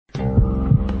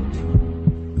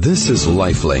This is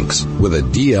Lifelinks with a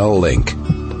DL link.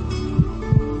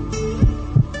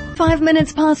 5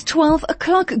 minutes past 12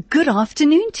 o'clock. Good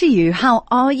afternoon to you. How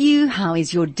are you? How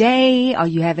is your day? Are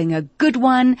you having a good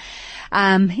one?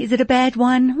 Is it a bad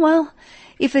one? Well,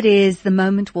 if it is, the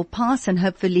moment will pass and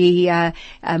hopefully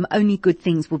only good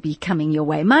things will be coming your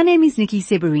way. My name is Nikki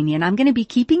Seberini and I'm going to be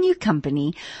keeping you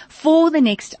company for the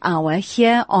next hour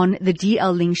here on the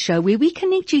DL Link Show, where we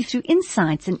connect you through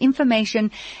insights and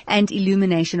information and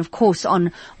illumination, of course,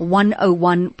 on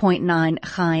 101.9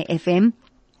 Chai FM.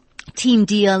 Team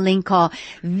DL Link are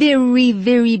very,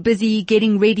 very busy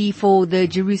getting ready for the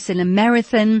Jerusalem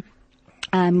Marathon.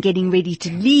 Getting ready to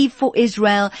leave for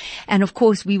Israel. And of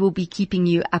course, we will be keeping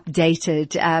you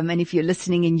updated. And if you're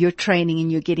listening and you're training and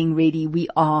you're getting ready, we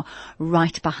are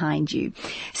right behind you.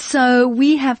 So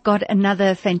we have got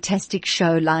another fantastic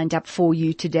show lined up for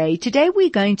you today. Today we're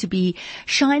going to be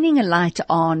shining a light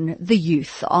on the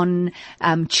youth, on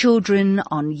children,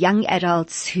 on young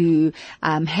adults who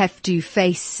have to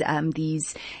face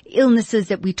these illnesses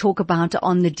that we talk about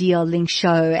on the DL Link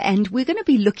Show. And we're going to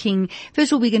be looking,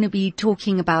 first of all, we're going to be talking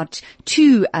about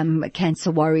two cancer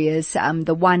warriors.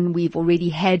 The one, we've already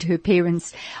had her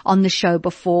parents on the show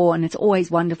before, and it's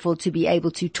always wonderful to be able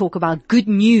to talk about good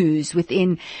news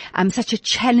within such a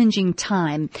challenging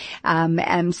time.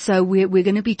 So we're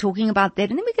going to be talking about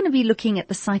that, and then we're going to be looking at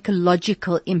the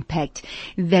psychological impact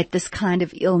that this kind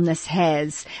of illness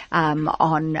has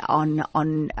on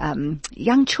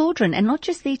young children, and not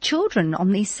just their children,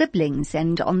 on their siblings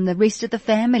and on the rest of the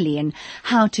family, and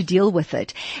how to deal with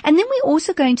it. And then we're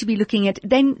also going to be looking at,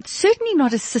 then certainly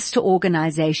not a sister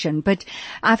organization, but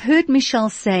I've heard Michelle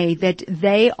say that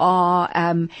they are,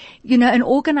 an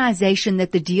organization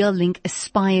that the DL Link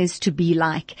aspires to be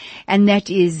like, and that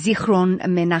is Zichron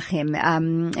Menachem.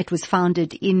 It was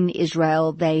founded in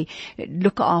Israel. They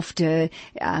look after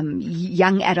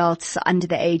young adults under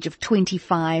the age of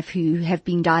 25 who have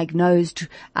been diagnosed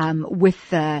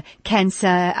with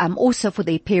cancer, also for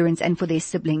their parents and for their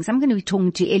siblings. I'm going to be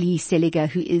talking to Eli Seliger,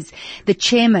 who is the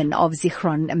chairman of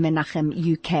Zichron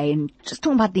Menachem UK, and just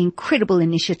talking about the incredible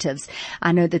initiatives.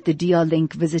 I know that the DL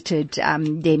Link visited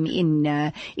them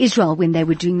in Israel when they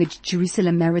were doing the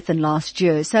Jerusalem Marathon last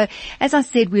year. So, as I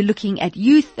said, we're looking at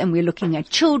youth, and we're looking at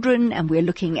children, and we're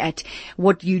looking at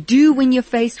what you do when you're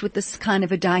faced with this kind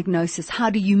of a diagnosis. How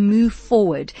do you move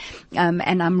forward?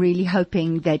 And I'm really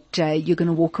hoping that you're going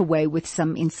to walk away with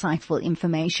some insightful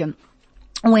information.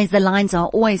 Always, the lines are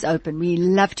always open. We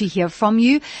love to hear from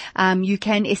you. You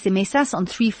can SMS us on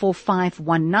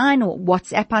 34519 or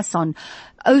WhatsApp us on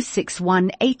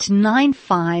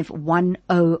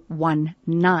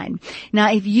 0618951019.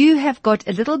 Now, if you have got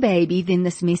a little baby, then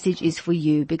this message is for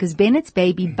you, because Bennett's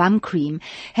Baby Bum Cream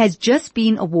has just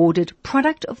been awarded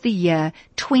Product of the Year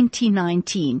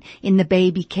 2019 in the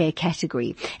baby care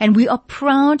category. And we are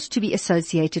proud to be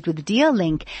associated with the DL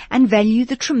Link and value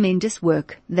the tremendous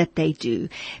work that they do.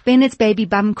 Bennett's Baby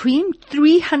Bum Cream,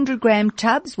 300-gram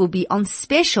tubs will be on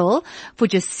special for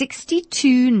just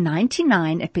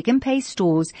 $62.99 at Pick n Pay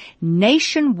stores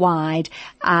nationwide,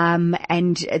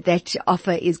 and that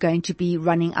offer is going to be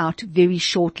running out very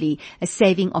shortly, a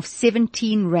saving of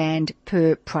 17 Rand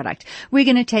per product. We're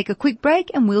going to take a quick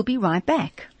break and we'll be right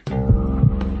back.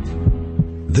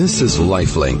 This is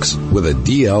Lifelinks with a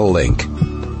DL link.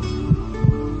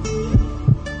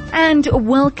 And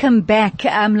welcome back.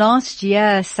 Last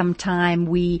year sometime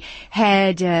we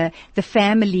had the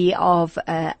family of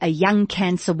a young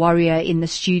cancer warrior in the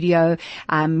studio.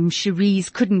 Cherise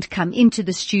couldn't come into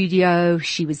the studio.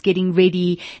 She was getting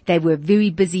ready. They were very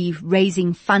busy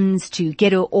raising funds to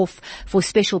get her off for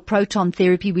special proton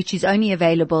therapy, which is only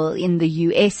available in the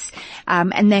US.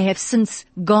 And they have since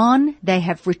gone. They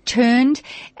have returned,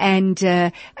 and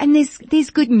there's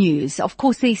good news. Of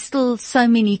course, there's still so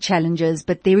many challenges,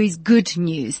 but there is good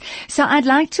news. So I'd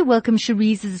like to welcome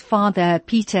Cherise's father,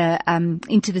 Peter,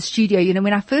 into the studio. You know,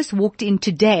 when I first walked in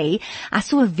today, I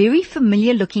saw a very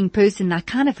familiar looking person. I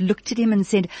kind of looked at him and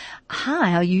said,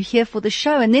 "Hi, are you here for the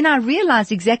show?" And then I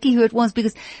realized exactly who it was,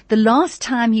 because the last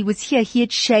time he was here, he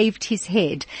had shaved his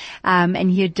head,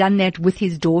 and he had done that with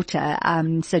his daughter.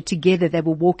 So together they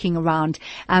were walking around,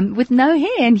 with no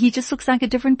hair, and he just looks like a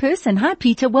different person. Hi,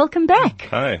 Peter. Welcome back.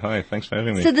 Hi. Thanks for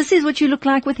having me. So this is what you look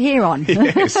like with hair on.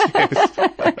 Yes.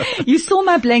 You saw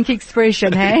my blank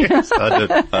expression, hey? Yes, I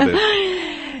did.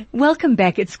 Welcome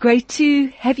back. It's great to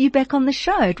have you back on the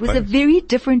show. It was a very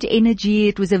different energy.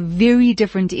 It was a very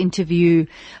different interview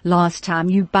last time.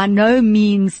 You by no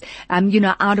means,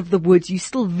 out of the woods. You're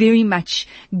still very much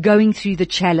going through the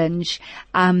challenge.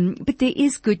 But there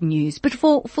is good news. But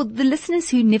for the listeners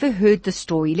who never heard the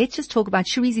story, let's just talk about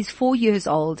Cherise is 4 years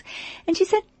old. And she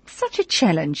said, such a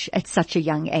challenge at such a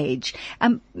young age.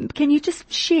 Can you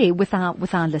just share with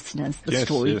our listeners the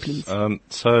story, please?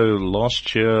 So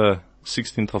last year,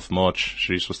 16th of March,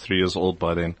 she was 3 years old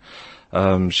by then.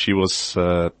 She was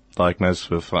diagnosed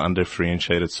with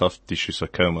undifferentiated soft tissue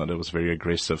sarcoma that was very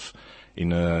aggressive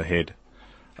in her head.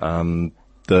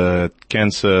 The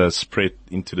cancer spread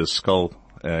into the skull,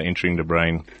 entering the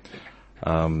brain.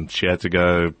 She had to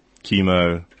go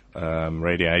chemo,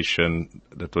 radiation,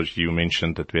 that was you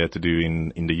mentioned that we had to do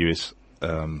in the US.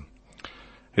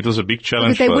 It was a big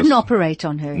challenge Because they for wouldn't us. operate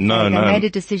on her. No, they no. made a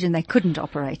decision they couldn't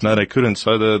operate. No, they couldn't.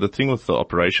 So the thing with the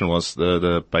operation was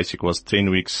the basic was 10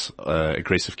 weeks,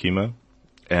 aggressive chemo.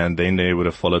 And then they would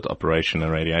have followed operation and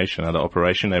radiation. Now the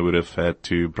operation, they would have had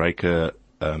to break a,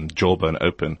 jawbone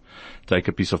open, take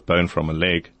a piece of bone from a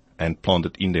leg and plant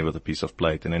it in there with a piece of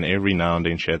plate. And then every now and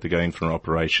then she had to go in for an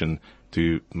operation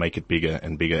to make it bigger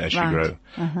and bigger as she Right.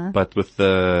 grew. But with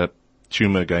the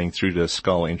tumor going through the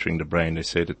skull, entering the brain, they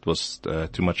said it was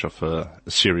too much of a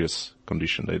serious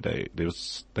condition.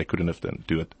 They couldn't have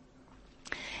do it.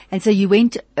 And so you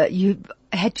went, you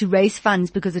had to raise funds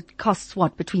because it costs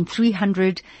what, between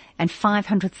 $300,000 and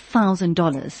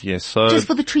 $500,000? Yes, so Just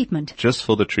for the treatment. just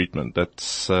for the treatment.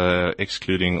 That's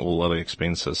excluding all other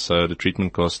expenses. So the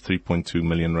treatment cost 3.2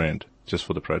 million rand just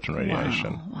for the proton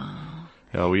radiation. Wow.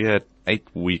 Yeah, we had 8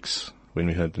 weeks when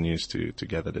we heard the news to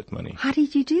gather that money. How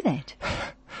did you do that?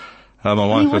 My I mean,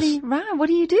 wife what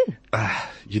do you do?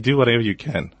 you do whatever you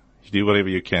can. You do whatever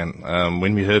you can.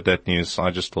 When we heard that news,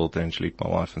 I just told Angelique, my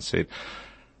wife, and said,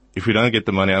 if we don't get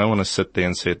the money, I don't want to sit there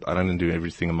and say, I don't do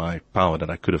everything in my power that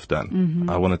I could have done.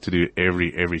 I wanted to do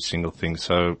every single thing.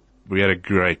 So we had a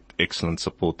great, excellent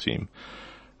support team.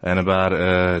 And about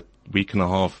a week and a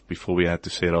half before we had to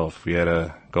set off, we had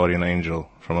a guardian angel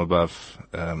from above,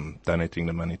 donating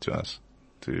the money to us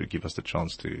to give us the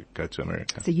chance to go to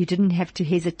America. So you didn't have to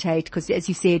hesitate because, as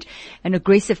you said, an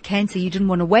aggressive cancer, you didn't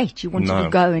want to wait. You wanted No. to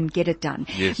go and get it done.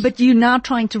 Yes. But you're now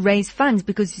trying to raise funds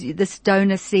because this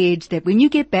donor said that when you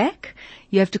get back,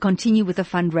 you have to continue with the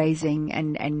fundraising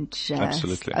and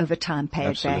Absolutely. over time pay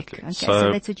Absolutely. it back. Okay, So-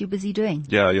 so that's what you're busy doing.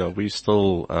 Yeah, we're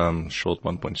still short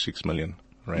 1.6 million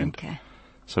rand. Okay.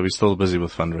 So we're still busy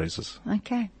with fundraisers.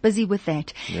 Okay, busy with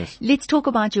that. Yes. Let's talk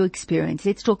about your experience.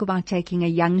 Let's talk about taking a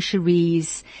young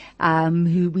Cherise,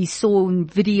 who we saw in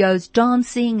videos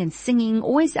dancing and singing,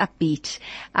 always upbeat,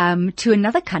 to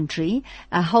another country,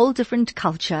 a whole different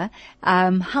culture.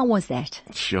 How was that?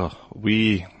 Sure.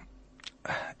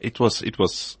 It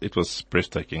was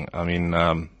breathtaking. I mean,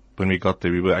 when we got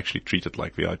there, we were actually treated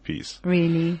like VIPs.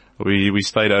 Really? We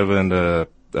stayed over in the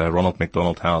Ronald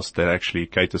McDonald House that actually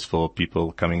caters for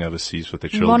people coming overseas with their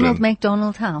children. Ronald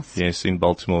McDonald House. Yes, in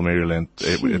Baltimore, Maryland.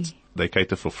 Gee. They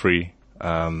cater for free.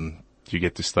 You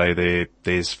get to stay there.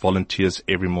 There's volunteers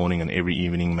every morning and every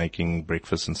evening making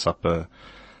breakfast and supper.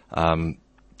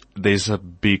 There's a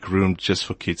big room just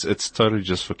for kids. It's totally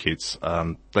just for kids.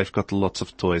 They've got lots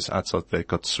of toys outside. They've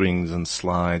got swings and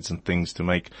slides and things to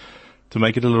make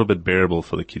it a little bit bearable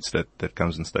for the kids that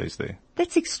comes and stays there.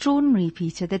 That's extraordinary,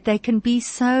 Peter, that they can be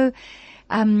so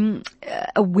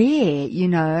aware,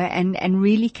 and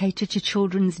really cater to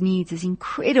children's needs is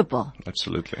incredible.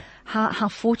 Absolutely. How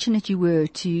fortunate you were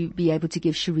to be able to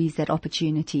give Cherise that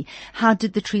opportunity. How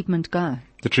did the treatment go?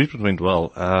 The treatment went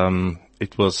well.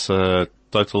 It was a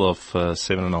total of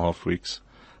 7.5 weeks,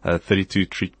 32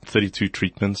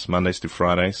 treatments, Mondays to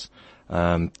Fridays.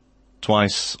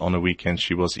 Twice on a weekend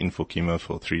she was in for chemo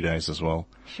for 3 days as well.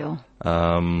 Sure.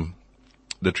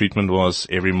 The treatment was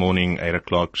every morning, 8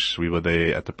 o'clock. We were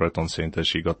there at the Proton Center.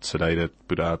 She got sedated,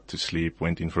 put out to sleep,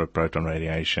 went in for a proton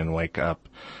radiation, wake up.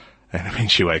 And when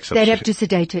she wakes up, They'd have to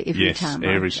sedate her every yes, time.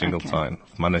 every right? single Okay. time,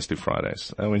 Mondays to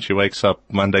Fridays. And when she wakes up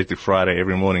Monday to Friday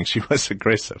every morning, she was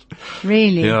aggressive.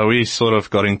 Really? Yeah, we sort of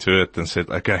got into it and said,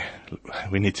 okay,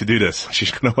 we need to do this.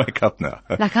 She's going to wake up now.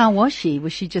 Like, how was she?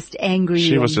 Was she just angry?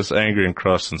 She was and- just angry and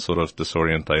cross and sort of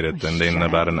disorientated. Oh, And then shame.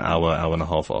 about an hour and a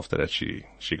half after that, she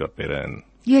got better. And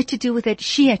You had to deal with that.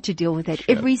 She had to deal with that She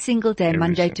had- every single day, every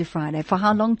Monday single- to Friday. For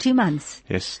how long? 2 months?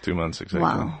 yes, 2 months exactly.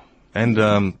 Wow.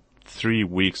 And 3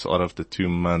 weeks out of the 2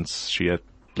 months, she had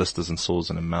blisters and sores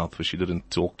in her mouth where she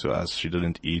didn't talk to us. She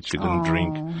didn't eat. She didn't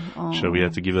drink. So we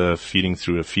had to give her feeding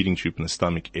through a feeding tube in the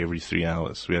stomach every 3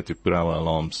 hours. We had to put our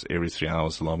alarms every 3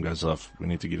 hours. Alarm goes off. We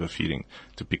need to give her feeding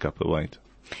to pick up her weight.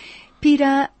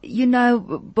 Peter,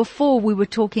 before we were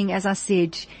talking, as I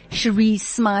said, Cherise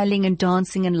smiling and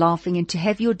dancing and laughing, and to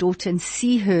have your daughter and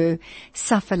see her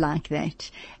suffer like that,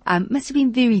 must have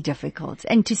been very difficult.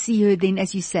 And to see her then,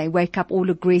 as you say, wake up all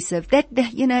aggressive, that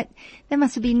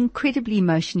must have been incredibly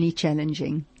emotionally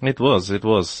challenging. It was.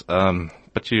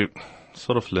 But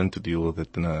sort of learned to deal with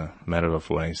it in a matter of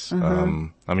ways.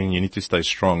 I mean, you need to stay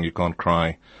strong. You can't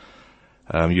cry.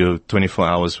 You're 24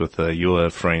 hours with her. You're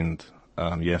a friend.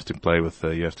 You have to play with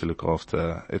her. You have to look after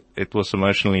her. It was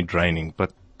emotionally draining,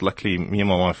 but luckily me and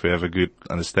my wife, we have a good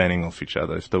understanding of each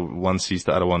other. If the one sees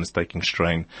the other one is taking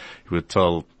strain, we would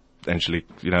tell Angelique,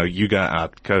 you go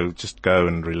out, just go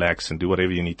and relax and do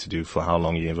whatever you need to do for how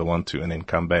long you ever want to, and then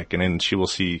come back. And then she will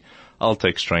see I'll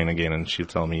take strain again, and she'll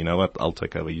tell me, you know what, I'll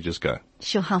take over, you just go.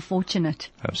 Sure, how fortunate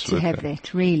Absolutely. to have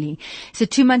that, really. So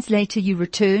 2 months later you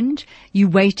returned, you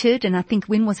waited, and I think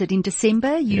when was it, in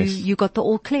December? You got the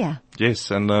all clear.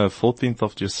 Yes, and 14th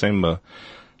of December,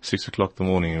 6 o'clock in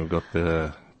the morning, we got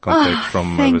the contact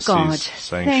from overseas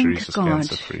saying Cherise is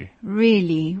cancer free.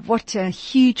 Really, what a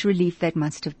huge relief that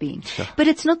must have been. Yeah. But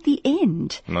it's not the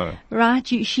end. No. Right?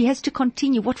 She has to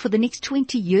continue, for the next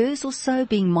 20 years or so,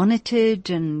 being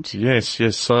monitored and... Yes.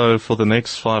 So for the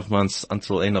next 5 months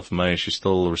until end of May, she's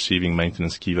still receiving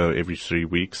maintenance chemo every 3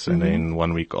 weeks and then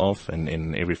 1 week off, and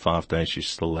in every 5 days she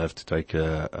still have to take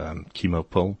a chemo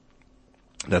pill.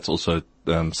 That's also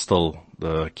still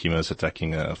the chemo is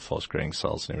attacking fast-growing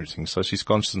cells and everything. So she's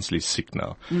constantly sick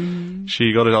now.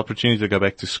 She got an opportunity to go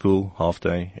back to school half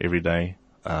day every day.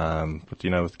 But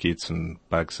with kids and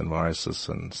bugs and viruses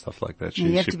and stuff like that,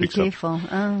 you have to be careful.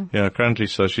 Yeah,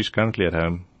 she's currently at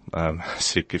home,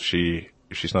 sick. If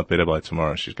she's not better by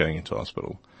tomorrow, she's going into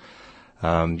hospital.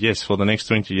 Yes, for the next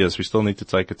 20 years, we still need to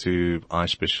take her to eye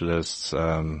specialists,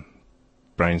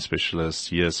 brain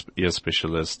specialists, ear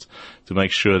specialists, to make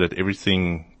sure that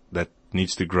everything that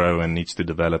needs to grow and needs to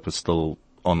develop is still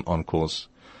on course.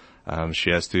 She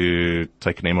has to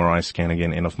take an MRI scan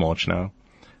again end of March now,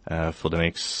 for the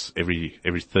next, every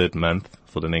third month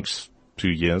for the next 2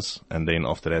 years. And then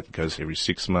after that it goes every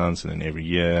 6 months, and then every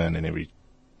year, and then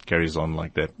carries on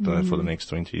like that, for the next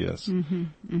 20 years.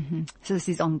 So this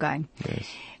is ongoing. Yes.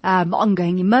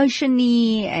 Ongoing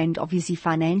emotionally and obviously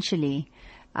financially.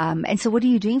 And so what are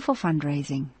you doing for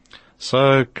fundraising?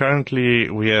 So currently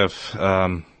we have,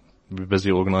 we're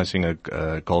busy organizing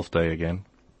a golf day again.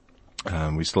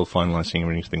 We're still finalizing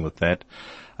everything with that.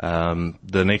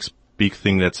 The next big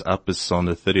thing that's up is on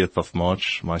the 30th of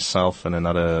March. Myself and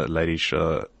another lady,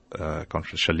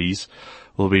 Charlize,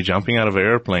 will be jumping out of an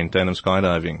airplane, tandem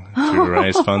skydiving, to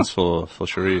raise funds for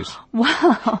Cherise.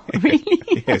 Wow,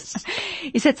 really? Yes.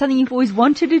 Is that something you've always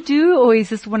wanted to do, or is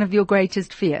this one of your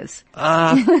greatest fears?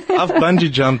 I've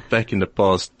bungee jumped back in the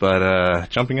past, but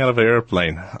jumping out of an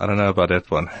airplane, I don't know about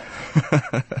that one.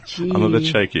 I'm a bit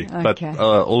shaky, but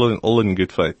all in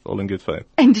good faith.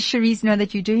 And does Cherise know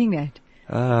that you're doing that?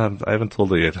 I haven't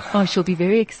told her yet. Oh, she'll be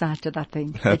very excited, I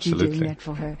think, that you're doing that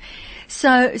for her.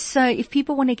 So if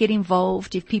people want to get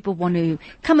involved, if people want to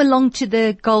come along to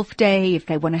the golf day, if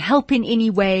they want to help in any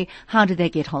way, how do they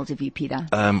get hold of you, Peter?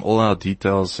 All our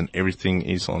details and everything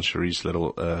is on Cherise's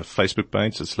little Facebook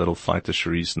page. It's Little Fighter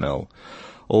Cherise Nel.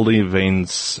 All the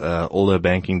events, all the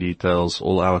banking details,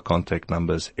 all our contact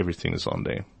numbers, everything is on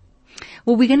there.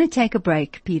 Well, we're going to take a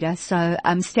break, Peter. So,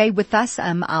 stay with us.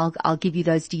 I'll give you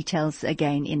those details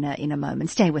again in a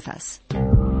moment. Stay with us.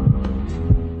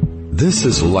 This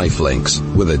is Lifelinks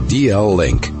with a DL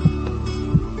link.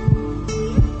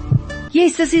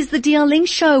 Yes, this is the DL Link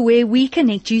Show, where we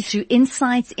connect you through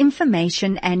insights,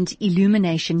 information and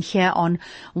illumination here on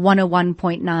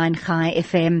 101.9 Chai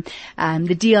FM.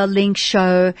 The DL Link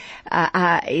Show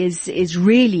is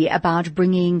really about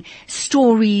bringing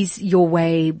stories your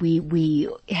way. We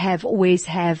always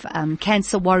have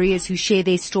cancer warriors who share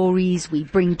their stories. We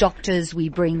bring doctors, we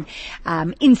bring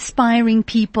inspiring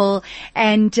people,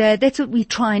 and that's what we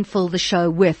try and fill the show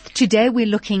with. Today we're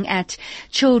looking at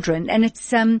children, and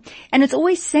it's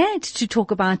always sad to talk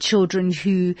about children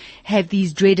who have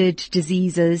these dreaded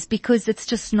diseases, because it's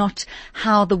just not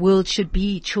how the world should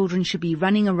be. Children should be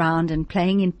running around and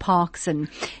playing in parks and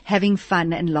having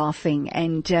fun and laughing.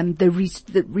 And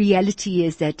the reality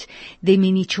is that there are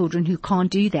many children who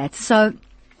can't do that. So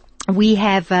we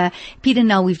have Peter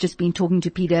Nel. We've just been talking to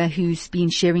Peter, who's been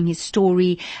sharing his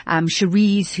story.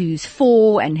 Cherise, who's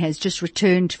 4 and has just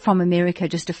returned from America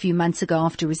just a few months ago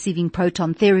after receiving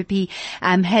proton therapy,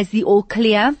 has the all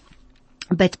clear.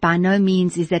 But by no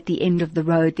means is that the end of the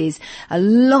road. There's a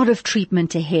lot of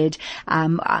treatment ahead,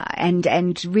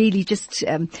 and really just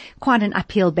quite an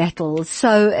uphill battle.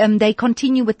 So they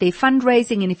continue with their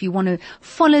fundraising, and if you want to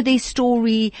follow their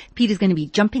story, Peter's going to be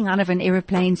jumping out of an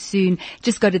aeroplane soon.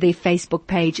 Just go to their Facebook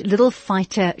page, Little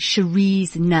Fighter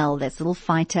Cherise Nel. That's Little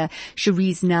Fighter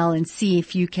Cherise Nel, and see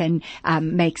if you can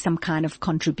make some kind of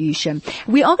contribution.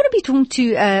 We are going to be talking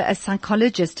to a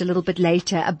psychologist a little bit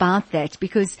later about that,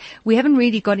 because we haven't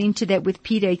really got into that with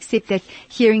Peter, except that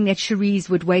hearing that Cherise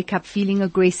would wake up feeling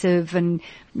aggressive and,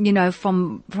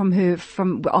 from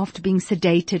after being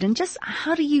sedated, and just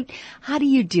how do you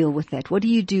deal with that? What do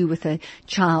you do with a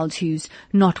child who's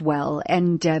not well,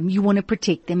 and you want to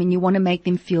protect them and you want to make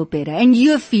them feel better, and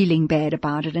you're feeling bad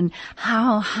about it, and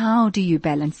how do you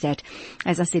balance that?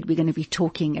 As I said, we're going to be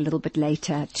talking a little bit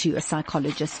later to a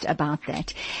psychologist about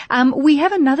that. We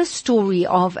have another story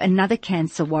of another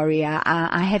cancer warrior.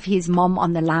 I have his mom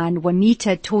on the line,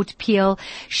 Juanita Todt Peel.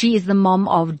 She is the mom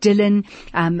of Dylan.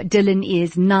 Dylan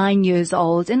is 9 years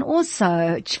old, and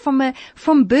also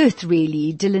from birth,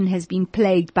 really, Dylan has been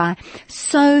plagued by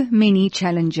so many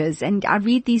challenges. And I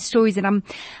read these stories and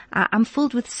I'm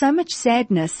filled with so much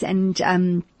sadness and,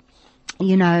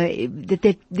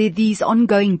 that these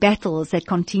ongoing battles that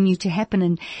continue to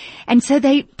happen. And so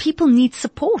people need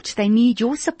support. They need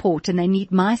your support and they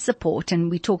need my support.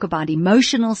 And we talk about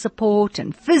emotional support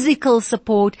and physical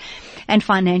support and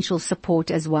financial support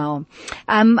as well.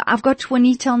 I've got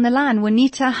Juanita on the line.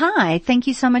 Juanita, hi. Thank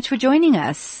you so much for joining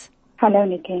us. Hello,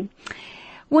 Nikki.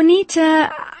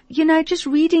 Juanita, just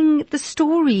reading the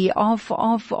story of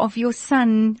your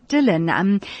son,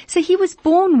 Dylan. So he was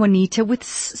born, Juanita, with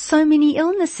so many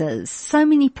illnesses, so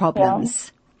many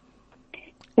problems.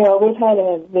 Yeah, we've had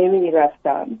a very rough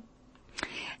time.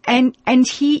 And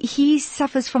he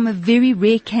suffers from a very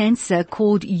rare cancer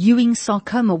called Ewing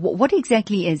sarcoma. What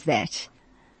exactly is that?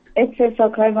 It's a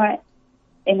sarcoma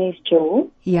in his jaw.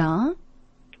 Yeah.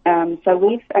 So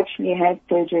we've actually had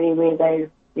surgery where they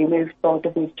removed part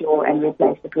of his jaw and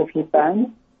replaced it with his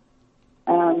bone.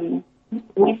 Dylan's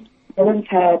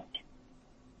had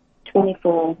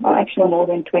 24, well, actually more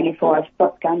than 24. I've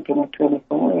stopped counting at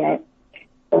 24. He had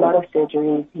a lot of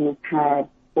surgeries. He's had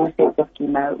 4 sets of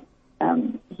chemo.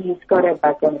 He's got a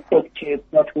button peg tube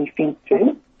that we feed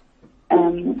through.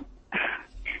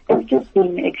 It's just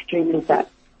been extremely tough.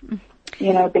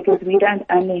 Because we don't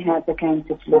only have the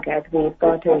cancer to look at. We've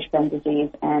got Hirschsprung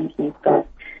disease and he's got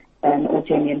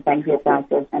autoimmune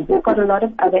pancreatitis, and we've got a lot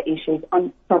of other issues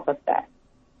on top of that.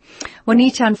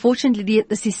 Juanita, unfortunately,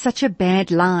 this is such a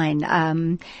bad line.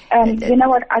 You know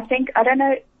what? I don't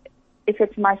know if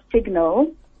it's my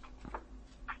signal.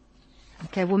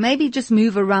 Okay, well, maybe just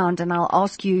move around and I'll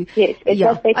ask you. Yes, is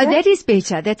that better? Oh, that is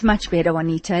better. That's much better,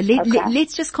 Juanita.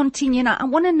 Let's just continue. Now, I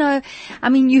want to know,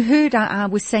 you heard I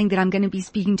was saying that I'm going to be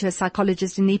speaking to a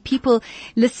psychologist, and there are people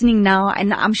listening now,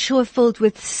 and I'm sure filled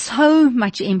with so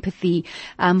much empathy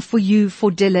for you,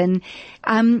 for Dylan.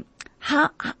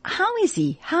 How is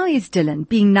he? How is Dylan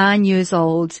being 9 years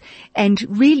old and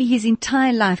really his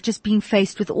entire life just being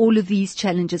faced with all of these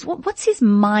challenges? What's his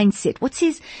mindset? What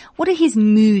are his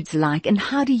moods like, and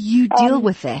how do you deal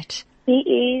with that?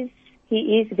 He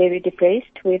is very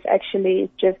depressed. We've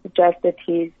actually just adjusted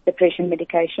his depression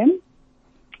medication.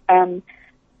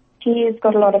 He has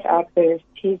got a lot of outbursts.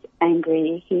 He's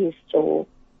angry. He's sore.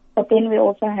 But then we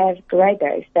also have grey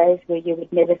days where you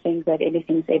would never think that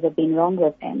anything's ever been wrong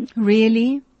with him.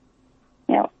 Really?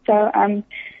 Yeah. So I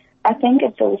think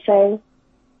it's also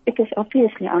because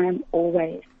obviously I am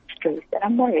always stressed and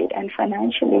I'm worried. And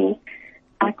financially,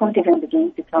 I can't even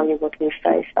begin to tell you what we've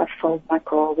faced. I've sold my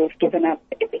car. We've given up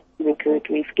everything we could.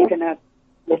 We've given up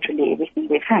literally everything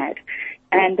we've had.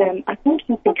 And I think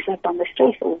he picks up on the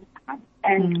stress all the time.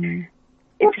 And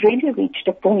it's really reached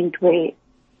a point where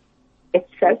it's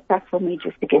so tough for me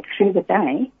just to get through the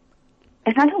day.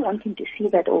 And I don't want him to see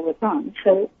that all the time.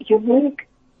 So you work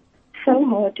so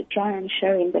hard to try and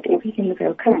show him that everything is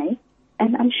okay.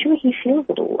 And I'm sure he feels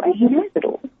it all and he knows it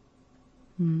all.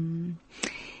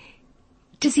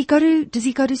 Does he go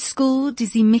to school?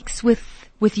 Does he mix with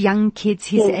young kids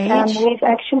his age?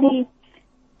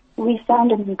 We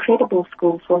found an incredible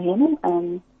school for him.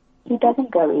 He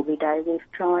doesn't go every day. We've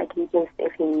tried.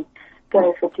 If he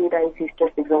goes for 2 days, he's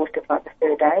just exhausted by the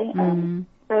third day.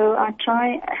 So I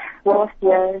try. Last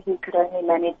year, he could only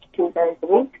manage 2 days a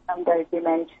week. Some days he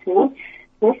managed 3.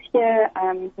 This year,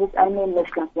 he's only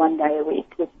missed like 1 day a week,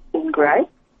 which has been great.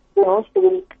 Last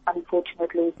week,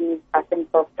 unfortunately, his button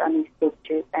popped on his peg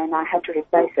tube, and I had to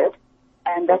replace it.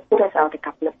 And that put us out a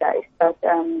couple of days. But,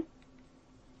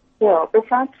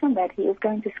 besides from that, he is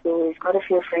going to school. He's got a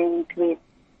few friends.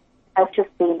 I've just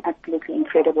been absolutely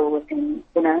incredible with him,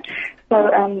 So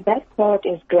that part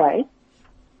is great.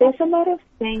 There's a lot of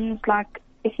things like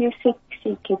if you see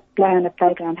kids play on the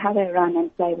playground, how they run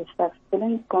and play with stuff.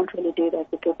 Dylan can't really do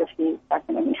that because of his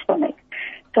button in his stomach.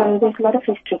 So there's a lot of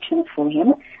restrictions for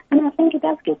him, and I think it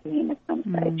does get to him at some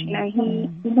stage.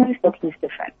 He knows that he's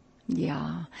different.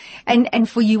 Yeah. And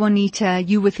for you, Juanita,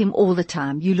 you with him all the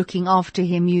time. You looking after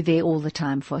him, you there all the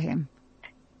time for him.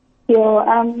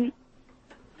 Yeah,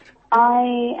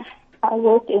 I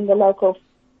worked in the local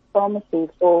pharmacy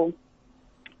for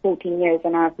 14 years,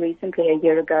 and I've recently, a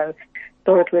year ago,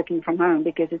 started working from home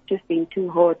because it's just been too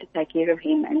hard to take care of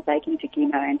him and take him to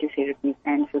chemo and to therapies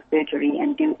and for surgery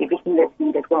and do everything that's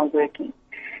needed while working.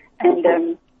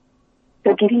 And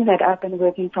so giving that up and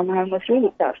working from home was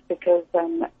really tough because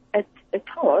it's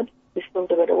hard to still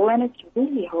do it all, and it's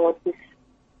really hard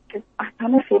because I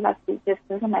kind of feel like it just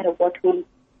doesn't matter what we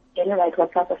generate,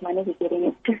 what type of money we're getting,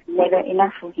 it's just never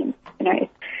enough for him. You know,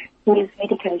 his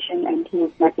medication and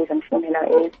his magnesium formula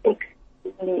is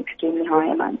extremely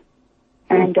high a month.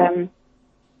 And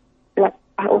like,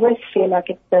 I always feel like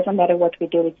it doesn't matter what we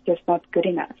do, it's just not good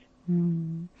enough.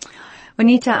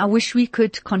 Juanita, I wish we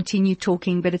could continue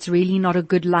talking, but it's really not a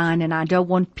good line, and I don't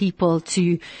want people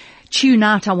to tune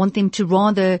out. I want them to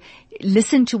rather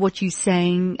listen to what you're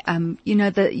saying,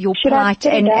 your plight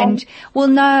and well,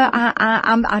 no,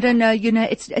 I don't know, I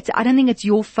don't think it's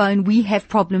your phone. We have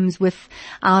problems with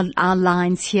our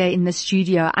lines here in the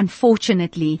studio,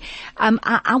 unfortunately.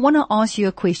 I want to ask you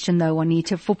a question though,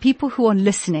 Juanita, for people who are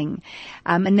listening,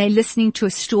 and they're listening to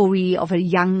a story of a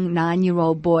young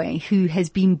 9-year-old boy who has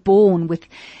been born with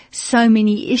so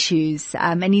many issues,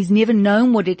 and he's never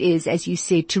known what it is, as you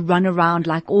said, to run around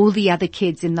like all the other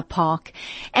kids in the park.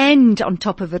 And on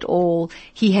top of it all,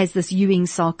 he has this Ewing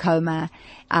sarcoma.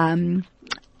 How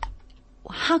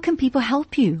can people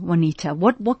help you, Juanita?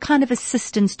 What kind of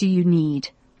assistance do you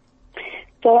need?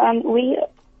 So we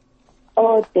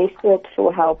are desperate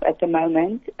for help at the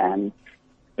moment. Brent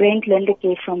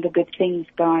Lindeke from the Good Things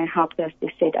guy helped us to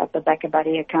set up a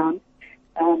BackaBuddy account.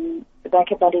 The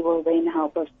BackaBuddy will then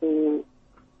help us to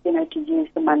use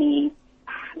the money.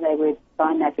 They would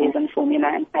buy magnesium formula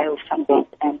and pay off some debt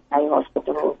and pay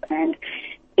hospitals. And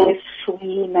if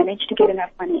we manage to get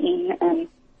enough money in,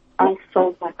 I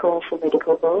sold my car for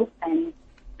medical bills, and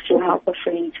through help of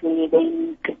friends, we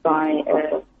then could buy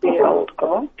a very old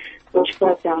car, which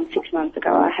broke down 6 months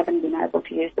ago. I haven't been able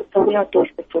to use it, so we are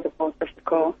desperate for the parts of the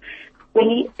car.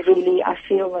 I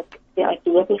feel like the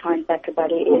idea behind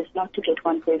BackaBuddy is not to get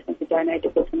one person to donate a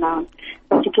big amount,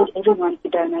 but to get everyone to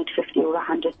donate 50 or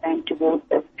 100 rand towards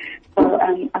it. So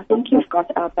I think you've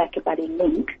got our BackaBuddy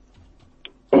link.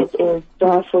 It is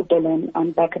Drive for Dylan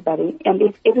on BackaBuddy, and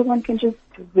if everyone can just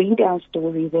read our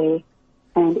story there,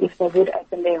 and if they would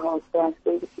open their hearts to us,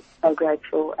 we would be so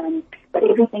grateful. But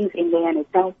everything's in there, and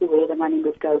it tells you where the money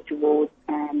would go towards,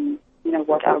 and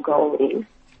what our goal is.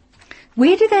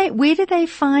 Where do they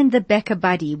find the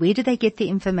BackaBuddy? Where do they get the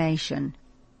information?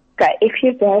 Okay, if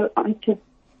you go onto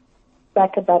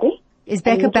BackaBuddy. Is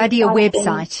BackaBuddy a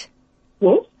website?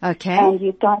 Yes. Okay. And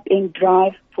you type in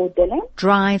Drive for Dylan.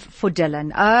 Drive for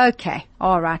Dylan. Okay.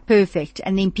 All right. Perfect.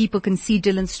 And then people can see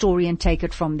Dylan's story and take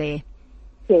it from there.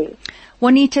 Yes.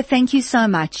 Juanita, thank you so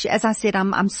much. As I said,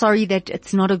 I'm sorry that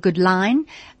it's not a good line.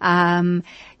 On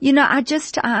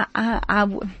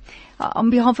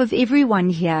behalf of everyone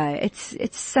here,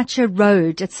 it's such a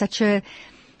road. It's such a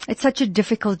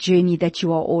difficult journey that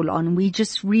you are all on. We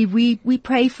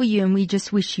pray for you, and we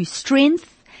just wish you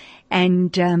strength.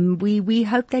 And we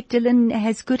hope that Dylan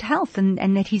has good health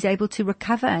and that he's able to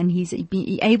recover and he's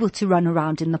able to run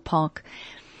around in the park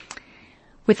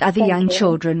with other young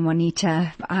children,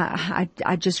 Juanita.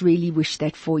 I just really wish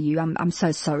that for you. I'm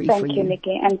so sorry for you. Thank you,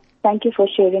 Nikki, and thank you for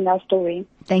sharing our story.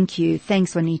 Thank you.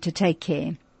 Thanks, Juanita. Take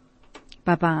care.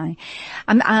 Bye-bye.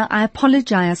 I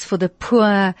apologize for the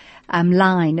poor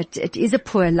line. It is a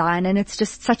poor line, and it's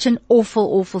just such an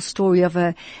awful, awful story of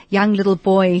a young little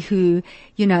boy who,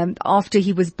 after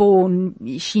he was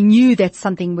born, she knew that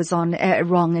something was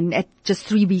wrong, and at just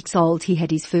 3 weeks old, he had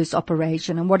his first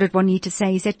operation. And what did Juanita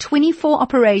say? He's had 24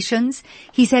 operations.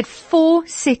 He's had 4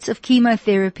 sets of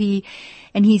chemotherapy.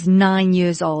 And he's 9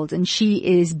 years old, and she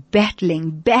is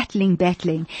battling.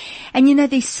 And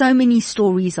there's so many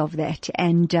stories of that.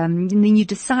 And then you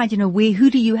decide, who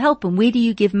do you help and where do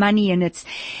you give money? And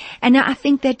I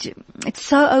think that it's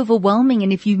so overwhelming.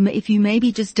 And if you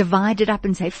maybe just divide it up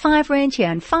and say 5 rand here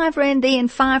and 5 rand there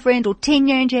and 5 rand, or 10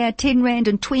 rand here, 10 rand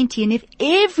and 20. And if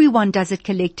everyone does it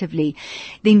collectively,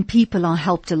 then people are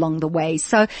helped along the way.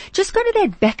 So just go to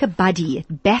that BackaBuddy.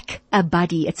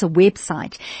 It's a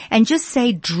website, and just say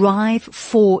Drive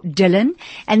for Dylan,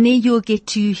 and there you'll get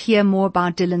to hear more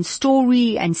about Dylan's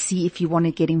story and see if you want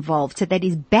to get involved. So that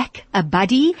is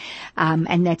BackaBuddy,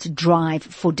 and that's Drive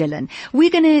for Dylan.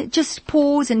 We're going to just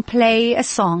pause and play a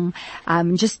song,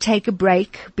 just take a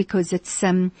break, because it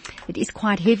is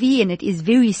quite heavy and it is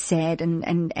very sad,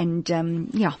 and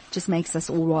just makes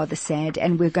us all rather sad.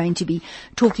 And we're going to be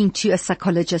talking to a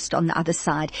psychologist on the other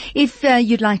side. If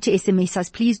you'd like to SMS us,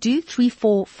 please do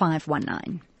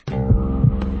 34519.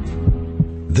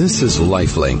 This is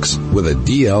Lifelinks with a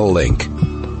DL link.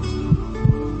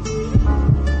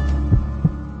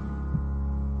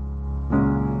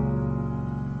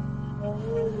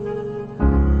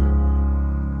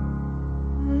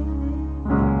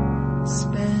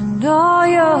 Spend all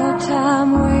your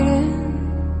time waiting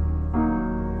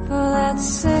for that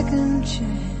second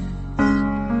chance,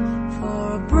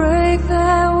 for a break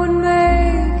that would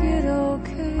make it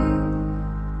okay.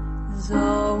 There's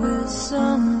always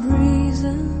some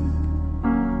reason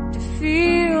to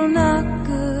feel not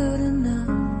good enough,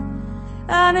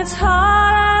 and it's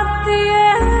hard at the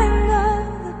end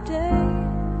of the day.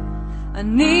 I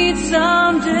need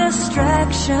some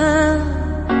distraction,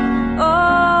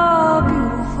 oh,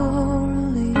 beautiful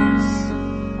release.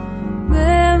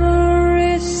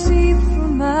 Memories seep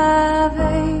through my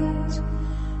veins.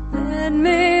 Let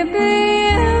me be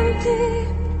empty,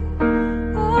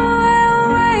 oh,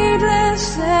 and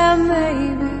weightless, and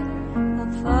maybe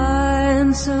I'll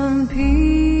find some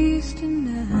peace tonight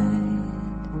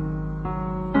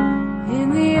in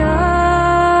the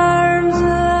arms of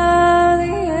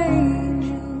the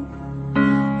angel.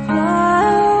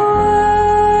 Fly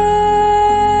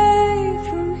away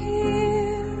from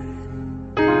here,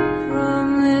 from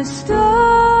this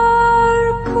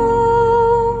dark,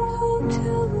 cold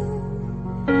hotel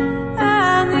room,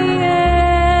 and the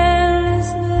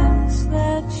endlessness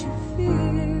that you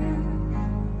fear.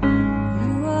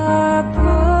 You are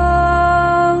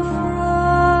pulled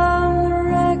from the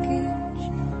wreckage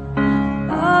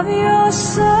of your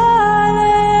silent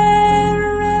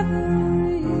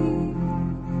reverie.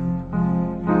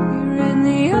 You're in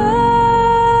the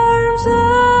arms of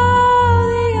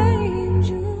the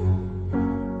angel.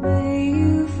 May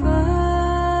you find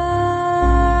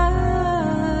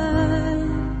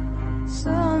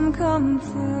some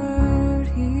comfort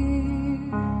here.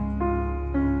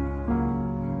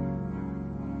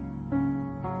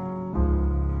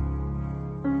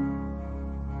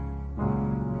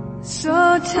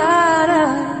 So tired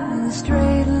of the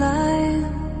straight line,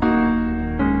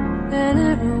 and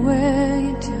everywhere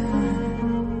you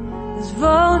turn, there's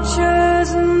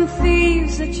vultures and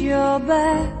thieves at your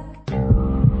back.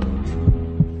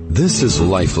 This is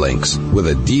Lifelinks with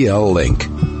a DL link.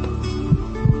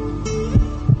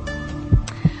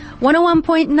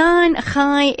 101.9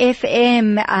 High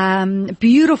FM.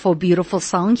 Beautiful, beautiful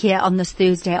song here on this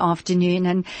Thursday afternoon.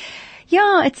 And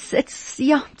yeah,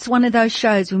 it's one of those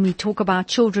shows when we talk about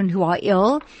children who are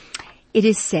ill. It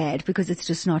is sad because it's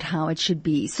just not how it should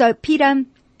be. So Peter,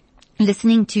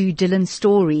 listening to Dylan's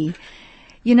story,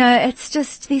 you know, it's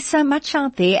just, there's so much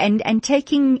out there, and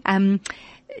taking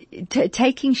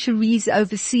Cherise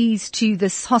overseas to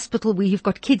this hospital where you've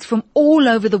got kids from all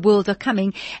over the world are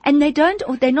coming, and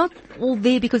they're not all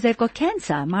there because they've got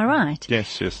cancer. Am I right?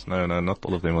 Yes. No, not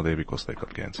all of them are there because they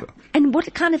got cancer. And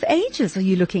what kind of ages are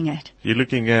you looking at? You're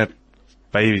looking at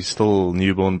babies, still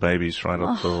newborn babies, right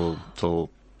up till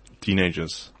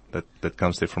teenagers. That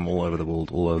comes there from all over the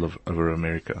world, all over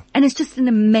America. And it's just an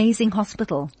amazing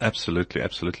hospital. Absolutely. I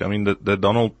mean, the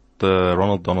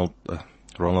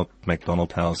Ronald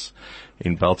McDonald House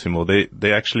in Baltimore,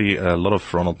 they actually a lot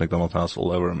of Ronald McDonald House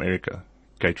all over America,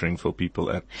 catering for people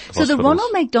at hospitals. So the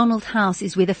Ronald McDonald House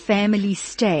is where the families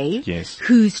stay, yes,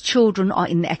 whose children are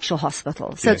in the actual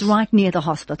hospital. So yes, it's right near the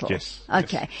hospital. Yes.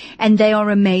 Okay. Yes. And they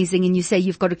are amazing, and you say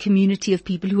you've got a community of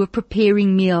people who are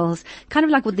preparing meals, kind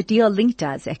of like what the DL Link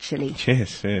does, actually.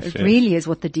 Yes. It really is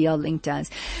what the DL Link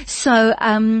does. So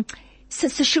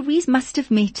Cherise must have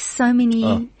met so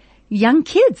many young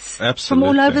kids from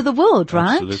all over the world,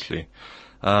 right? Absolutely.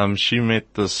 She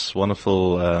met this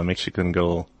wonderful Mexican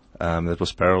girl that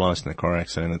was paralyzed in a car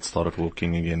accident and started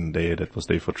walking again there. That was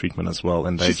there for treatment as well.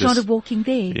 And she started walking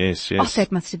there? Yes. Oh,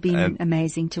 that must have been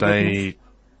amazing to witness.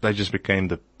 They just became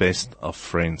the best of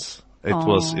friends. It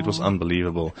was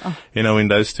unbelievable. You know, when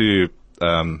those two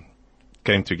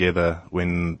came together,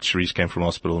 when Cherise came from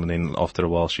hospital, and then after a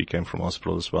while she came from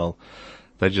hospital as well,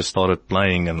 they just started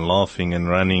playing and laughing and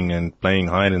running and playing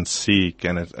hide and seek,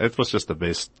 and it was just the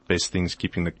best things,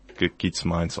 keeping the kids'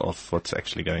 minds off what's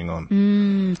actually going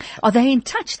on. Are they in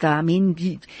touch though? I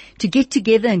mean, to get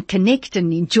together and connect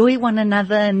and enjoy one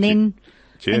another, and then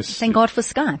thank God for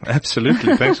Skype.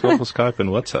 Absolutely. Thanks God for Skype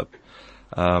and WhatsApp.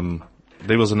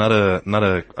 There was another,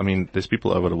 I mean, there's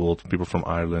people over the world, people from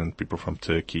Ireland, people from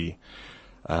Turkey,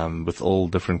 with all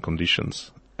different conditions,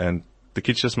 and the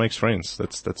kids just makes friends.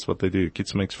 That's what they do.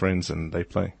 Kids makes friends and they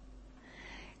play.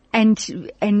 And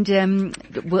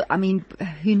well, I mean,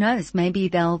 who knows? Maybe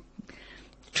they'll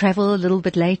travel a little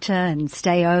bit later and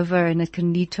stay over, and it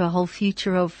can lead to a whole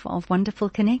future of wonderful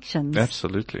connections.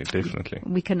 Absolutely, definitely.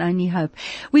 We can only hope.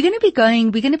 We're going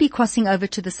to be crossing over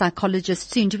to the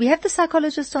psychologist soon. Do we have the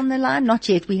psychologist on the line? Not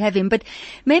yet. We have him, but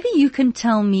maybe you can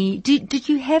tell me, did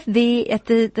you have there at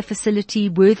the facility,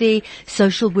 were there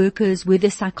social workers, were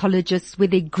there psychologists, were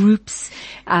there groups,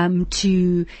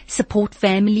 to support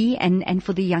family and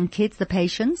for the young kids, the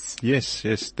patients? Yes,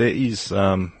 there is,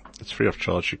 it's free of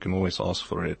charge. You can always ask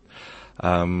for it.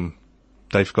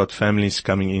 They've got families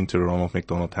coming into Ronald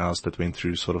McDonald House that went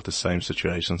through sort of the same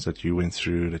situations that you went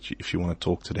through, if you want to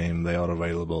talk to them, they are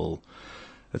available.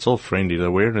 It's all friendly. The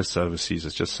awareness overseas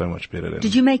is just so much better.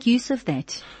 Did you make use of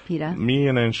that, Peter? Me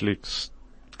and Angelique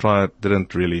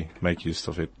didn't really make use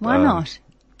of it. Why not?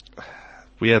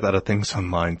 We had other things on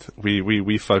mind.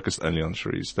 We focused only on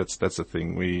Cherise. That's the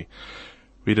thing. We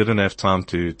didn't have time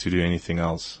to do anything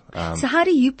else. So how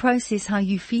do you process how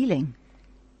you're feeling?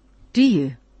 Do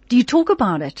you talk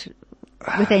about it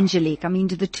with Angelique? I mean,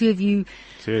 do the two of you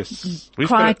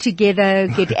cry together,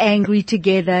 get angry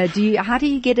together? How do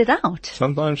you get it out?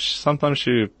 Sometimes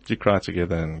you cry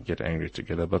together and get angry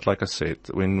together. But like I said,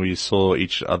 when we saw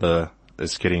each other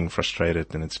is getting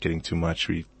frustrated and it's getting too much,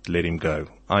 we let him go.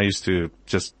 I used to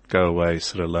just go away,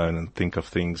 sit alone and think of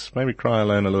things, maybe cry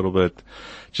alone a little bit,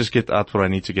 just get out what I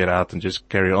need to get out and just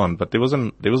carry on. But there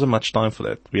wasn't much time for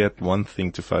that. We had one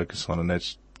thing to focus on, and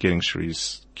that's getting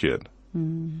Cherise cured.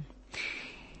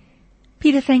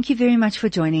 Peter, thank you very much for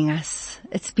joining us.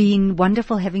 It's been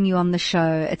wonderful having you on the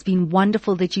show. It's been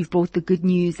wonderful that you've brought the good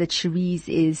news that Cherise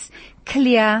is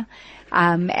clear.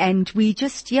 And we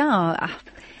just,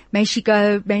 may she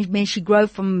grow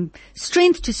from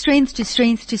strength to strength to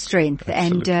strength to strength.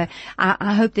 Absolutely. And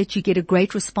I hope that you get a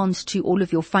great response to all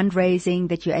of your fundraising,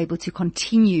 that you're able to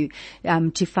continue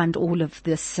to fund all of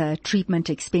this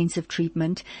expensive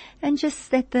treatment, and just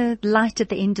that the light at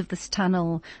the end of this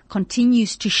tunnel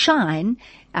continues to shine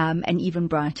and even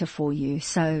brighter for you.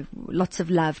 So lots of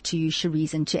love to you,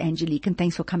 Cherise, and to Angelique, and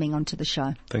thanks for coming onto the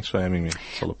show. Thanks for having me.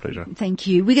 It's all a pleasure. Thank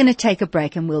you. We're going to take a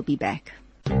break and we'll be back.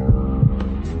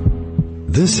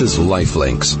 This is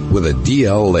Lifelinks with a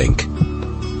DL link.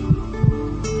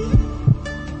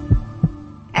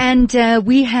 And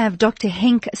we have Dr.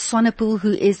 Henk Swanepoel,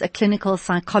 who is a clinical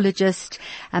psychologist,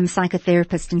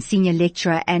 psychotherapist and senior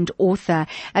lecturer and author.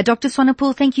 Dr.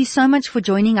 Swanepoel, thank you so much for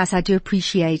joining us. I do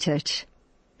appreciate it.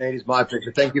 It is my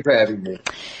pleasure. Thank you for having me.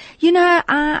 You know,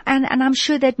 and I'm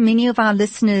sure that many of our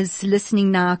listeners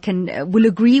listening now will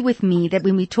agree with me that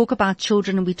when we talk about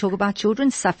children and we talk about children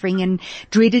suffering and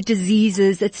dreaded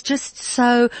diseases, it's just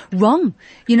so wrong.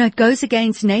 You know, it goes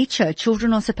against nature.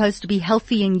 Children are supposed to be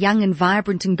healthy and young and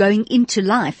vibrant and going into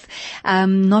life,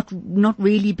 not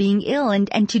really being ill.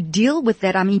 And to deal with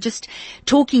that, I mean, just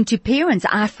talking to parents,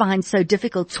 I find so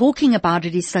difficult. Talking about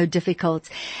it is so difficult.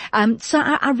 So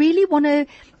I really want to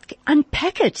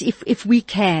unpack it if we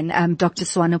can, Dr.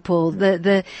 Swanepoel,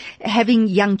 the having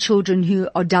young children who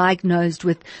are diagnosed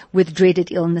with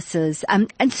dreaded illnesses, and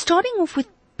starting off with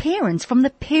parents, from the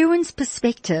parents'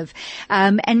 perspective.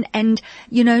 And,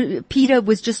 you know, Peter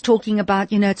was just talking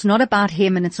about, you know, it's not about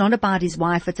him and it's not about his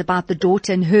wife. It's about the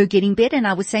daughter and her getting better. And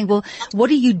I was saying, well, what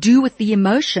do you do with the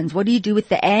emotions? What do you do with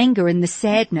the anger and the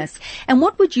sadness? And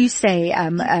what would you say,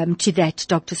 to that,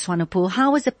 Dr. Swanepoel?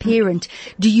 How as a parent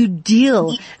do you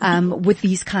deal, with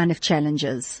these kind of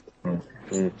challenges?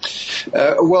 Well,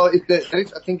 that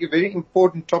is, I think, a very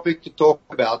important topic to talk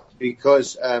about,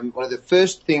 because one of the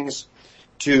first things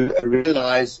to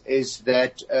realize is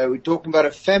that we're talking about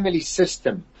a family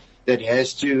system that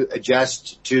has to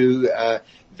adjust to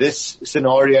this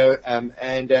scenario,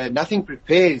 and nothing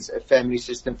prepares a family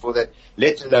system for that,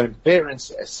 let alone parents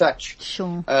as such.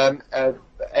 Sure. The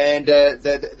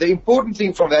important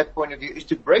thing from that point of view is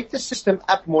to break the system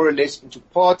up more or less into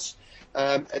parts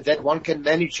that one can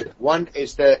manage it. One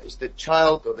is the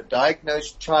child, or the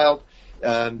diagnosed child.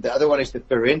 The other one is the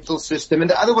parental system, and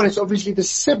the other one is obviously the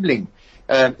sibling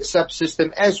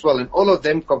subsystem as well, and all of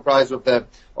them comprise of the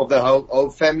whole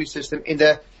family system. In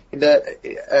the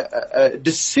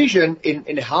decision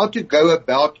in how to go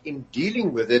about in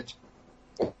dealing with it,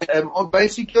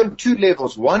 basically on two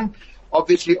levels. One,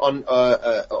 obviously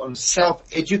on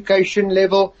self-education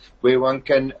level, where one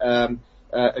can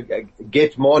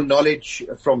get more knowledge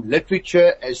from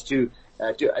literature as to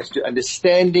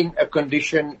understanding a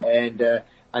condition and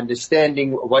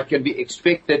understanding what can be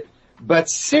expected.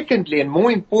 But secondly, and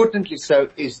more importantly so,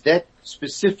 is that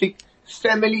specific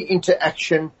family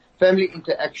interaction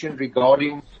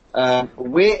regarding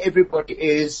where everybody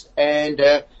is and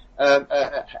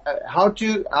how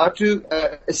to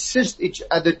assist each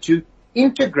other to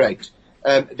integrate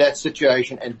that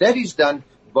situation. And that is done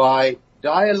by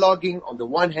dialoguing on the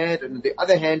one hand, and on the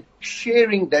other hand,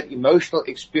 sharing that emotional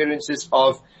experiences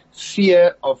of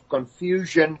fear, of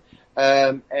confusion,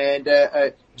 and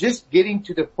just getting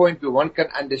to the point where one can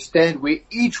understand where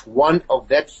each one of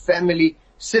that family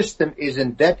system is,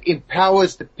 and that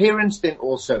empowers the parents then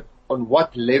also on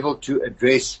what level to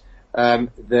address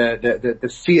the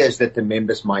fears that the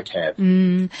members might have.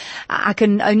 I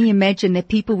can only imagine that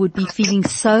people would be feeling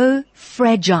so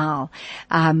fragile,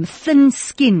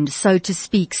 thin-skinned, so to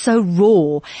speak, so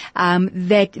raw,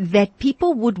 that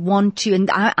people would want to,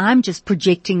 and I'm just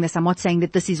projecting this, I'm not saying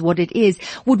that this is what it is,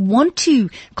 would want to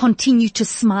continue to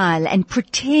smile and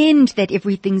pretend that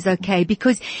everything's okay,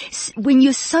 because when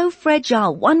you're so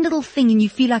fragile, one little thing and you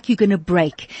feel like you're going to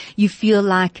break, you feel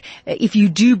like if you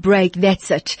do break, that's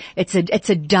it. It's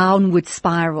a downward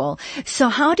spiral. So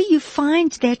how do you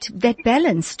find that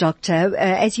balance, Doctor?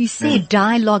 As you said,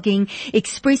 dialoguing,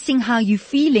 expressing how you're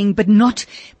feeling, but not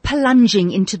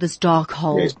plunging into this dark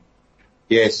hole.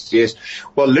 Yes.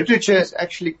 Well, literature is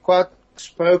actually quite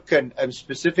spoken,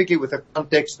 specifically with a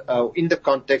context, in the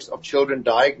context of children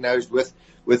diagnosed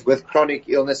with chronic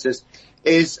illnesses,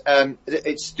 it's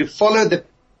to follow the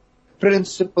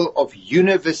principle of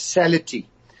universality.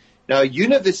 Now,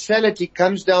 universality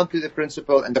comes down to the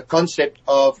principle and the concept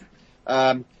of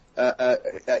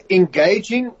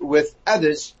engaging with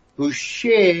others who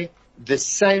share the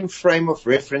same frame of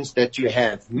reference that you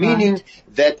have, meaning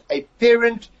that a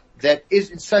parent that is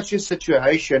in such a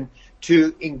situation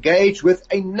to engage with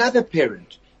another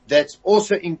parent that's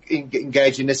also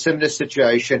engaged in a similar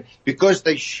situation because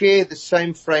they share the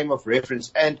same frame of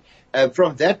reference. And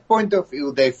from that point of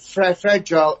view, their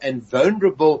fragile and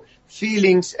vulnerable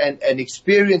feelings and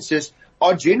experiences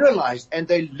are generalized, and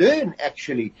they learn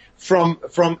actually from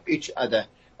each other.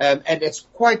 And it's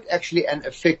quite actually an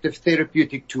effective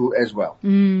therapeutic tool as well.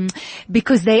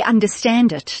 Because they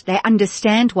understand it. They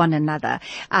understand one another.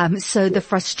 So the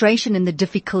frustration and the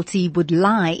difficulty would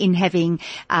lie in having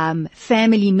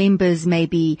family members,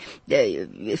 maybe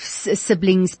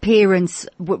siblings, parents,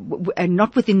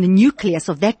 not within the nucleus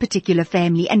of that particular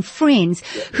family, and friends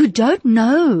who don't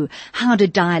know how to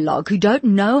dialogue, who don't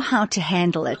know how to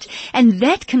handle it. And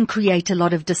that can create a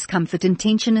lot of discomfort and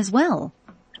tension as well.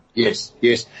 Yes.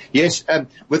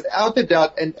 Without a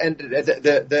doubt. And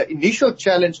the initial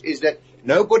challenge is that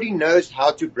nobody knows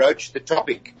how to broach the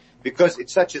topic because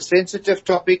it's such a sensitive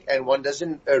topic and one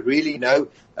doesn't really know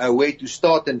where to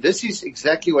start. And this is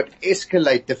exactly what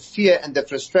escalates the fear and the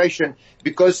frustration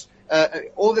because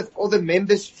all the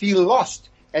members feel lost.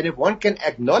 And if one can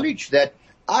acknowledge that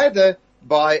either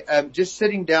by just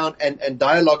sitting down and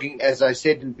dialoguing, as I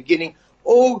said in the beginning,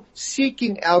 or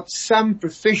seeking out some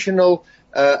professional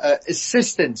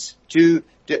assistance to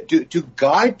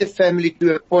guide the family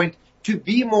to a point to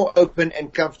be more open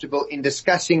and comfortable in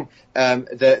discussing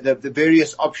the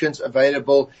various options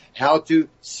available, how to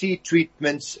see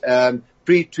treatments,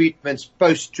 pre-treatments,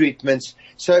 post-treatments.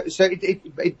 So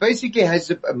it basically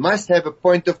must have a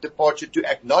point of departure to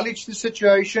acknowledge the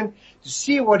situation, to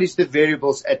see what is the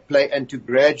variables at play, and to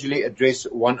gradually address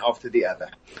one after the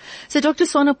other. So, Dr.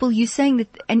 Swanepoel, you're saying that,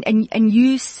 and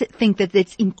you think that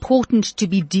it's important to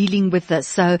be dealing with this.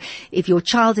 So, if your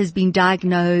child has been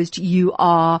diagnosed, you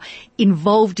are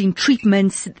involved in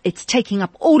treatments, it's taking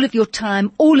up all of your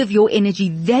time, all of your energy,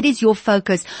 that is your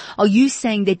focus. Are you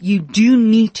saying that you do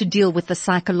need to deal with the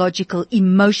psychological,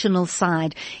 emotional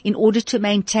side in order to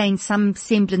maintain some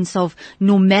semblance of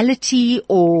normality,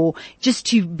 or just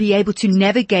to be able to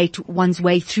navigate one's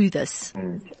way through this?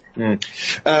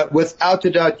 Without a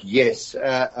doubt, yes.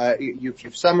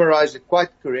 You've summarized it quite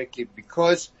correctly,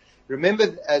 because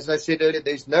remember, as I said earlier,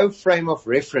 there's no frame of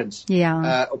reference,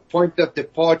 a point of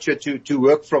departure to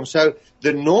work from. So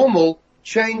the normal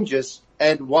changes,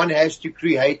 and one has to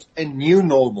create a new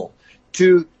normal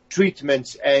to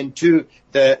treatments and to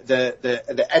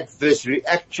the adverse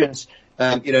reactions,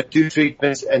 to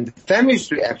treatments and the family's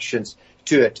reactions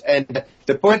to it. And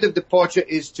the point of departure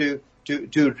is to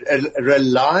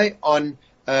rely on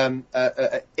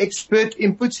expert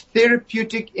inputs,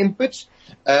 therapeutic inputs.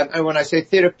 And when I say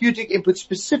therapeutic inputs,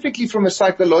 specifically from a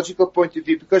psychological point of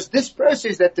view, because this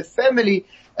process that the family,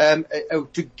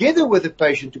 together with the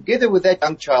patient, together with that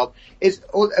young child, is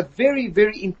a very,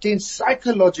 very intense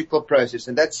psychological process.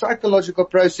 And that psychological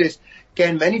process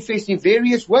can manifest in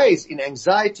various ways, in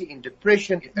anxiety, in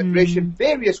depression, in aggression,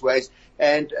 various ways.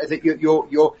 And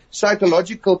your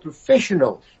psychological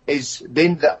professional is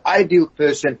then the ideal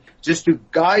person just to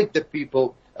guide the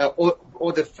people, or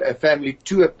or the family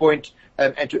to a point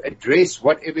and to address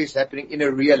whatever is happening in a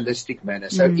realistic manner.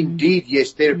 So indeed,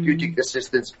 yes, therapeutic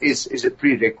assistance is a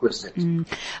prerequisite.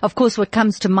 Of course, what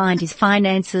comes to mind is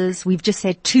finances. We've just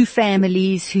had 2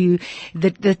 families who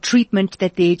the treatment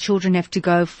that their children have to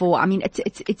go for. I mean,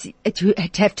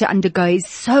 it have to undergo is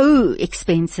so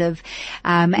expensive,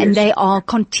 and they are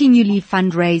continually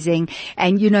fundraising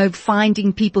and, you know,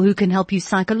 finding people who can help you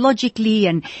psychologically,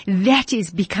 and that is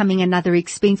becoming another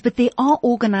expense. But there are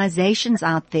organizations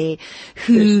out there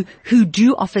who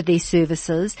do offer their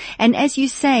services. And as you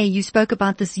say, you spoke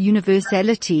about this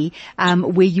universality,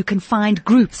 where you can find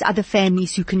groups, other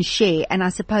families who can share. And I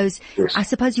suppose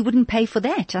you wouldn't pay for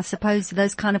that. I suppose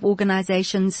those kind of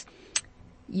organizations,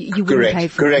 you wouldn't pay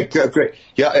for. Correct.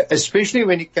 Yeah, especially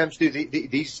when it comes to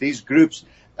these groups,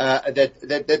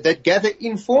 that gather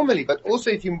informally, but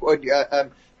also if you,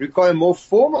 require more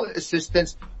formal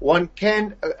assistance, one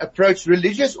can approach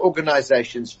religious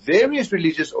organizations. Various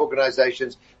religious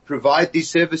organizations provide these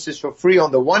services for free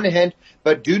on the one hand,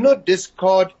 but do not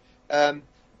discard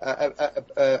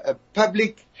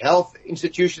public health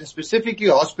institutions, specifically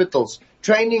hospitals,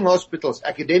 training hospitals,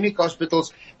 academic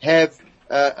hospitals have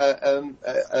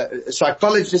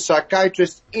psychologists,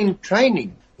 psychiatrists in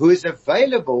training who is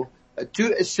available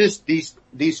to assist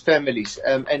these families,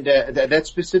 and that's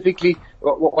specifically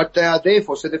what they are there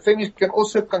for. So the families can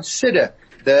also consider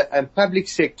the public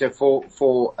sector for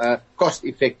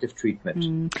cost-effective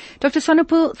treatment. Dr.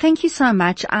 Swanepoel, thank you so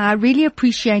much. I really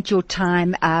appreciate your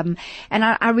time, and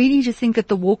I really just think that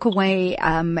the walk away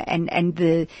and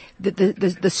the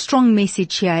strong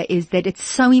message here is that it's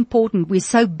so important. We're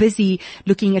so busy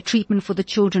looking at treatment for the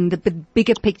children. The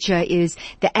bigger picture is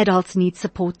the adults need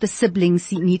support, the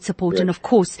siblings need support, and of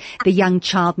course the young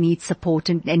child needs support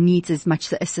and needs as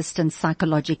much assistance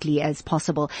psychologically as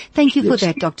possible. Thank you for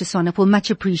that, Dr. Swanepoel. Much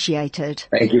appreciated.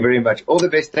 Thank you very much. All the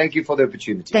best. Thank you for the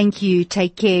opportunity. Thank you.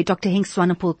 Take care. Dr. Henk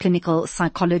Swanepoel, clinical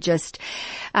psychologist.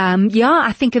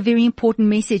 I think a very important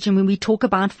message. And when we talk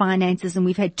about finances, and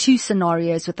we've had 2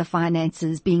 scenarios with the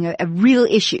finances being a real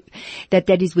issue, that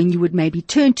is when you would maybe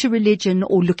turn to religion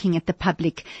or looking at the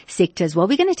public sector as well.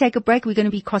 We're going to take a break. We're going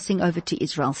to be crossing over to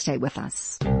Israel. Stay with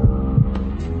us.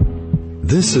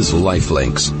 This is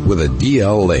Lifelinks with a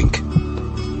DL link.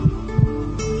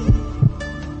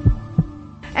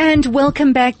 And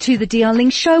welcome back to the DL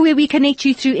Link show, where we connect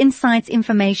you through insights,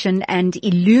 information and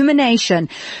illumination.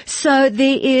 So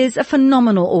there is a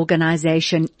phenomenal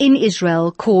organization in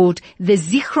Israel called the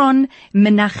Zichron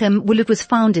Menachem. Well, it was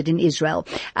founded in Israel.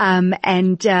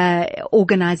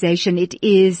 Organization. It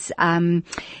is,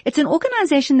 it's an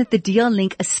organization that the DL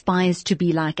Link aspires to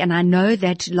be like. And I know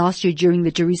that last year during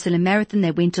the Jerusalem Marathon,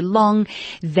 they went along,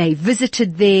 they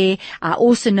visited there. I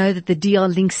also know that the DL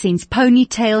Link sends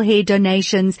ponytail hair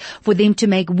donations for them to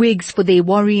make wigs for their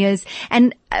warriors.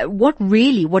 And what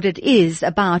it is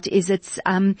about is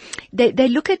they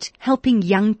look at helping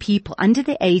young people under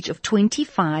the age of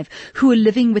 25 who are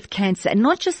living with cancer, and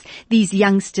not just these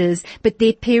youngsters, but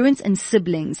their parents and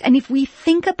siblings. And if we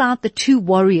think about the 2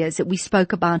 warriors that we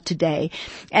spoke about today,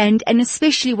 and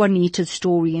especially Juanita's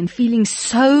story and feeling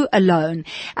so alone,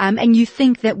 and you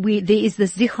think that there is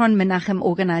this Zichron Menachem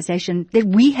organization, that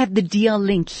we have the DL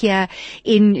Link here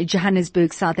in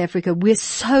Johannesburg, South Africa. We're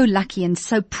so lucky and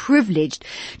so privileged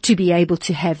to be able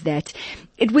to have that.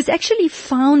 It was actually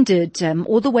founded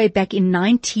all the way back in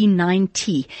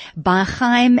 1990 by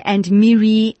Chaim and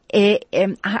Miri. I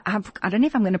don't know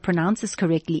if I'm going to pronounce this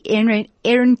correctly.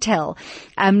 Ehrentel.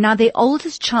 Now their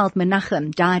oldest child,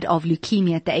 Menachem, died of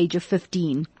leukemia at the age of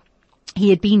 15. He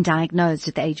had been diagnosed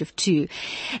at the age of 2.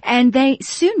 And they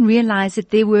soon realized that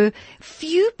there were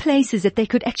few places that they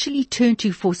could actually turn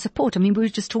to for support. I mean, we were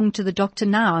just talking to the doctor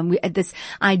now, and we had this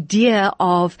idea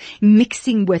of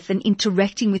mixing with and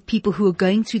interacting with people who are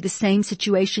going through the same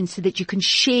situation, so that you can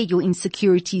share your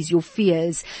insecurities, your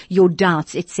fears, your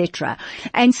doubts, etc.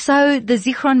 And so the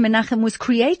Zichron Menachem was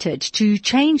created to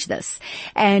change this.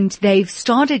 And they've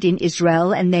started in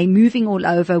Israel, and they're moving all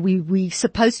over. We're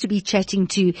supposed to be chatting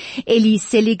to Eli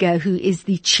Seliger, who is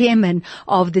the chairman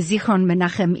of the Zichron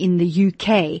Menachem in the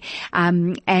UK,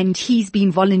 and he's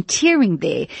been volunteering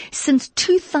there since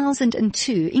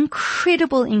 2002.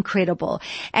 Incredible.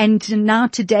 And now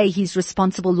today he's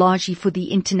responsible largely for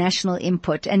the international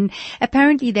input. And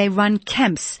apparently they run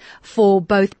camps for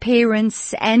both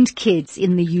parents and kids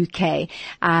in the UK.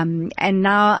 And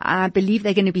now I believe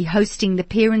they're going to be hosting the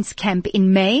parents' camp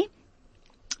in May.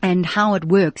 And how it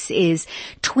works is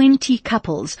 20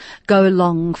 couples go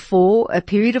along for a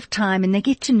period of time and they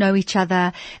get to know each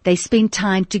other. They spend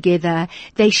time together.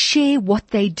 They share what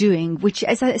they're doing, which,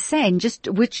 as I was saying, just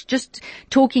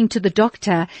talking to the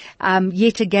doctor,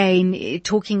 yet again,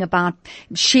 talking about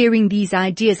sharing these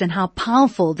ideas and how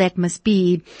powerful that must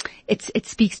be. It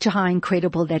speaks to how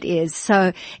incredible that is.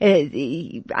 So,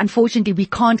 unfortunately, we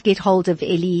can't get hold of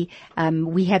Ellie.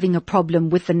 We're having a problem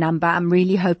with the number. I'm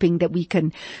really hoping that we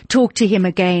can talk to him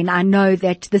again. I know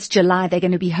that this July they're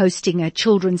going to be hosting a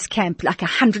children's camp, like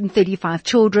 135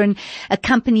 children,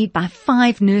 accompanied by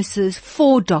 5 nurses,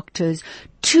 4 doctors,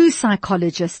 2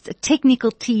 psychologists, a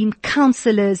technical team,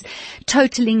 counselors,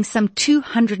 totaling some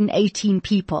 218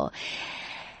 people.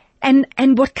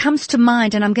 And what comes to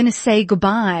mind, and I'm going to say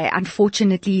goodbye,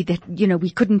 unfortunately, that, we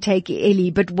couldn't take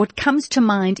Ellie, but what comes to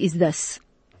mind is this,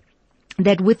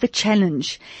 that with the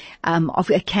challenge of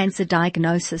a cancer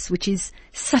diagnosis, which is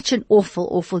such an awful,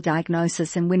 awful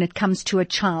diagnosis, and when it comes to a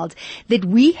child, that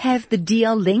we have the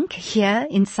DL Link here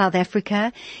in South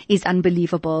Africa is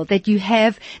unbelievable. That you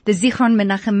have the Zichron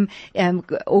Menachem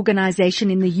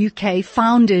organization in the UK,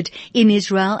 founded in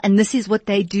Israel, and this is what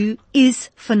they do, is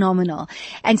phenomenal.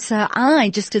 And so I,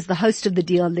 just as the host of the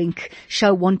DL Link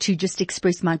show, want to just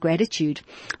express my gratitude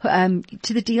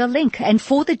to the DL Link and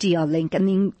for the DL Link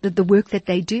and the work that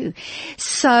they do.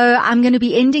 So I'm going to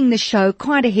be ending the show,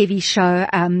 quite a heavy show.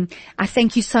 I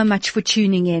thank you so much for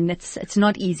tuning in. It's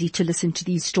not easy to listen to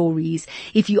these stories.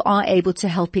 If you are able to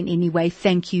help in any way,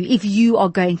 thank you. If you are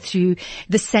going through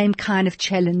the same kind of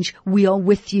challenge, we are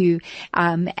with you,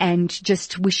 and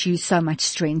just wish you so much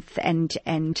strength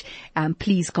and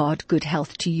please God, good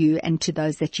health to you and to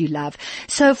those that you love.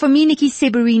 So for me, Nikki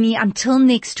Seberini, until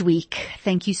next week,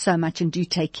 thank you so much and do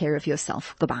take care of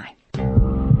yourself. Goodbye.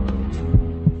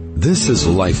 This is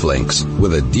Lifelinks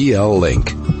with a DL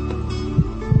Link.